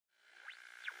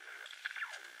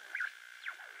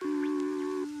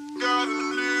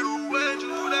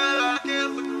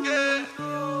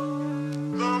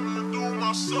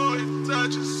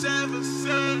much as ever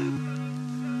said.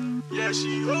 Yeah,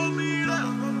 she hold me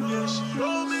down. Yeah, she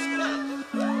hold me down.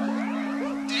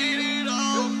 Did it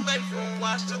all, faithful,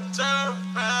 watch the turn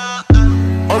around.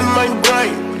 On my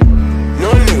grind,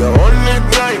 no nigga on the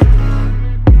grind.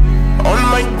 On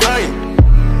my grind,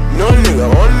 no nigga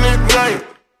on the grind.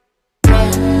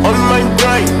 On my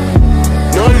grind,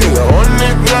 no nigga on the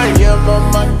grind. Yeah, I'm on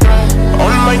my grind.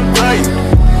 On my grind,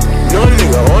 no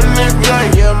nigga on the grind.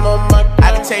 Yeah, I'm on my grind. I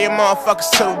can tell you motherfuckers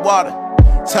to the water.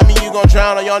 Tell me you gon'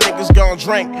 drown or y'all niggas gon'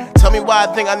 drink. Tell me why I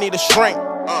think I need a shrink.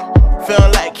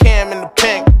 Feeling like Cam in the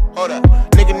pink. Hold up,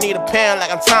 nigga need a pen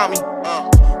like I'm Tommy.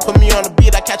 Put me on the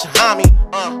beat, I catch a homie.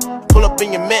 Pull up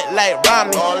in your mint like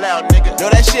Romney. All out, nigga. Know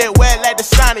that shit wet like the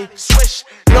Sonny. Swish.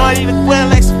 Know I need a Gwen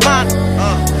like Savannah.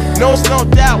 No, it's no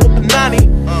doubt with Panani.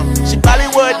 She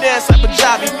Bollywood dance like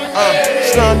Punjabi.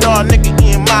 Slumdog nigga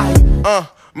eating Mahi.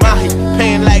 Mahi,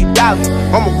 paying like Dolly.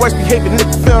 I'm a worst behavior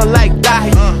nigga feeling like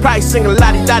Dahi. Probably singing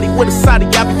Lottie Dottie with a Saudi.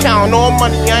 I be counting all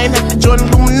money, I ain't have to join the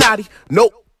Illuminati.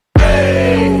 Nope.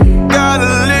 Hey, got a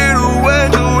little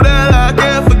angel that I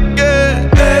can't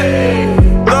forget. Hey,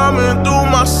 thumbing through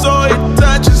my soul, your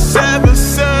touch is 7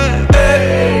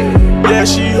 Hey, yeah,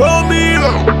 she hold me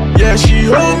long. Yeah, she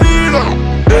hold me long.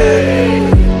 Hey,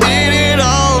 did it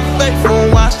all, faithful,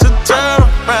 watch the turn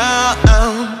around.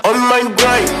 On my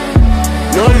grind,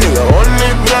 no nigga on the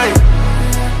grind.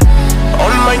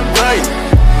 On my grind,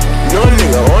 no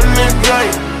nigga on the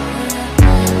grind.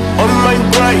 On my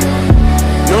grind,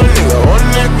 no nigga on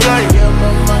the grind. Yeah,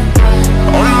 on my grind.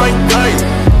 On my grind,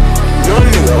 no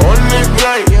nigga on the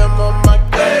grind. Yeah, on my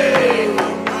grind.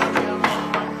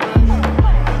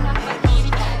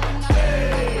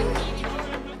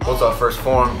 What's up, First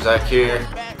Form? Zack here,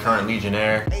 current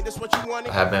Legionnaire.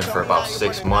 I have been for about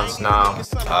 6 months now.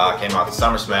 I came out to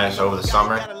Summer Smash over the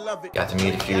summer. Got to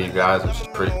meet a few of you guys, which is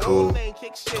pretty cool.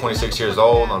 26 years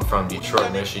old, I'm from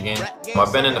Detroit, Michigan.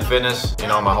 I've been into fitness, you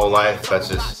know, my whole life.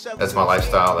 That's my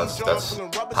lifestyle. That's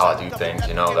how I do things,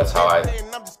 you know. That's how I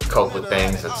cope with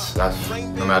things. That's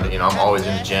no matter, you know, I'm always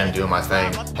in the gym doing my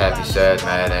thing. Happy, sad,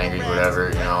 mad, angry, whatever,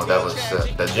 you know. That was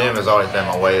the gym has always been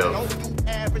my way of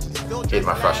getting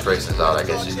my frustrations out, I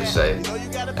guess you could say.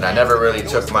 And I never really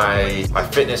took my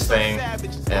fitness thing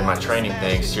and my training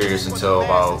thing serious until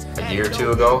about a year or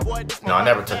two ago. You know, I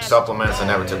never took supplements, I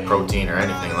never took protein or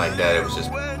anything like that. It was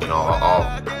just, you know,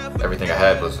 everything I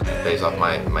had was based off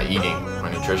my eating,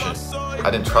 my nutrition. I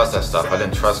didn't trust that stuff. I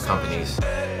didn't trust companies.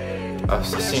 I've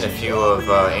seen a few of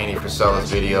Andy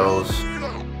Frisella's videos.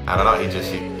 I don't know,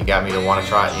 he got me to want to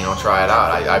try it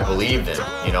out. I believed him,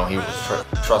 you know, he was a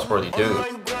trustworthy dude.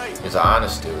 He was an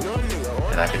honest dude.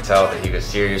 And I could tell that he was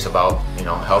serious about, you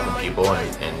know, helping people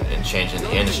and changing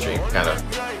the industry, kind of,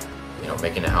 you know,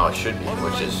 making it how it should be,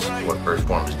 which is what First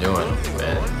Form is doing.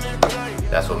 And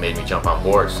that's what made me jump on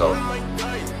board. So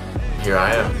here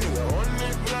I am.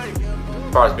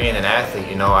 As far as being an athlete,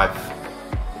 you know,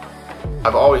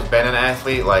 I've always been an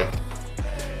athlete. Like,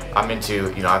 I'm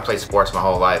into, you know, I played sports my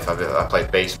whole life. I played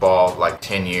baseball like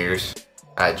 10 years.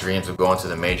 I had dreams of going to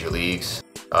the major leagues.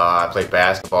 I played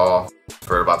basketball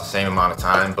for about the same amount of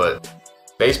time, but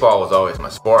baseball was always my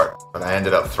sport. But I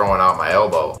ended up throwing out my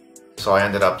elbow. So I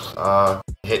ended up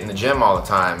hitting the gym all the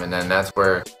time, and then that's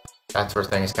where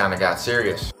things kind of got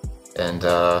serious. And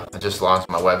I just launched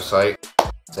my website,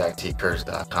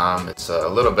 ZackKurz.com. It's a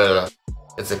little bit of,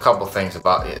 it's a couple things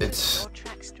about it. It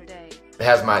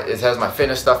has my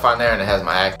fitness stuff on there, and it has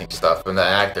my acting stuff. And the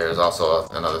actor is also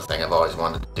another thing I've always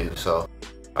wanted to do. So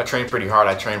I train pretty hard.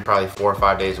 I train probably 4 or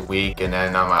 5 days a week, and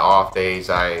then on my off days,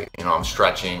 I'm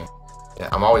stretching. Yeah,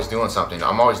 I'm always doing something.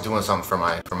 I'm always doing something for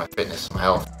my fitness, my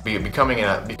health. Becoming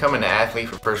an athlete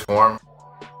for First Form,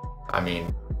 I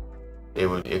mean,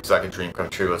 it's like a dream come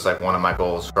true. It's like one of my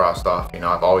goals crossed off. You know,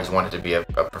 I've always wanted to be a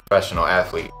professional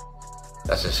athlete.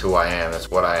 That's just who I am.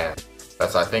 That's what I am.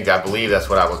 I believe that's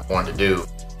what I was born to do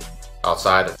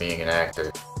outside of being an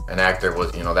actor. An actor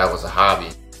was, you know, that was a hobby,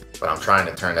 but I'm trying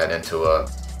to turn that into a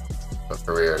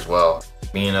career as well.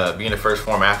 Being a First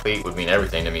Form athlete would mean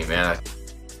everything to me, man.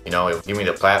 You know, it would give me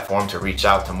the platform to reach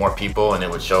out to more people, and it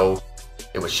would show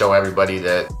everybody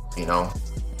that, you know,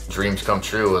 dreams come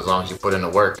true as long as you put in the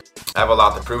work. I have a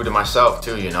lot to prove to myself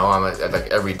too, you know. Like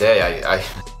every day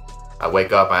I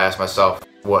wake up, I ask myself,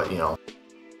 what am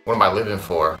I living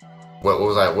for?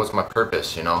 What's my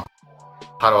purpose, you know?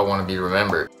 How do I want to be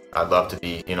remembered? I'd love to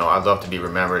be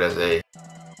remembered as a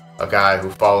guy who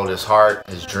followed his heart,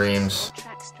 his dreams,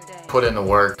 put in the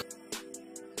work,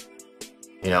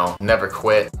 you know, never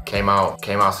quit, came out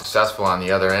successful on the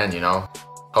other end, you know.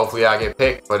 Hopefully I get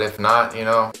picked, but if not, you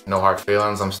know, no hard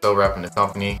feelings. I'm still repping the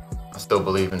company. I still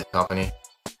believe in the company.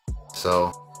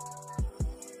 So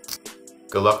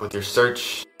Good luck with your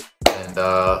search, and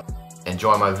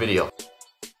enjoy my video.